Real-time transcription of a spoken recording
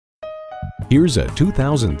Here's a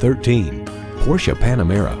 2013 Porsche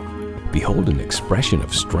Panamera. Behold an expression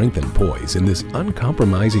of strength and poise in this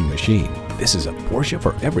uncompromising machine. This is a Porsche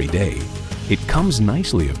for every day. It comes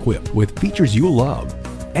nicely equipped with features you love: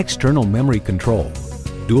 external memory control,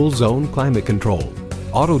 dual zone climate control,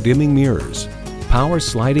 auto dimming mirrors, power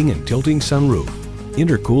sliding and tilting sunroof,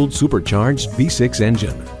 intercooled supercharged V6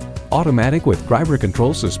 engine, automatic with driver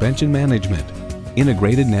control suspension management,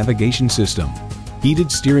 integrated navigation system,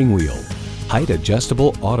 heated steering wheel, height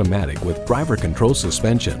adjustable automatic with driver control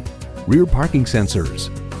suspension, rear parking sensors,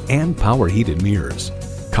 and power heated mirrors.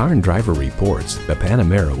 Car and Driver reports the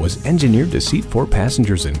Panamera was engineered to seat 4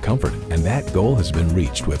 passengers in comfort, and that goal has been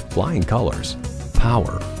reached with flying colors.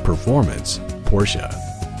 Power, performance, Porsche.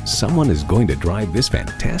 Someone is going to drive this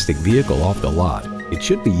fantastic vehicle off the lot. It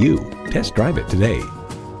should be you. Test drive it today.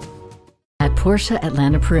 At Porsche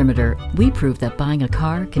Atlanta Perimeter, we prove that buying a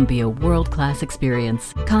car can be a world-class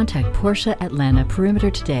experience. Contact Porsche Atlanta Perimeter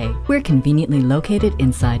today. We're conveniently located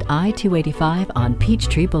inside I-285 on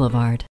Peachtree Boulevard.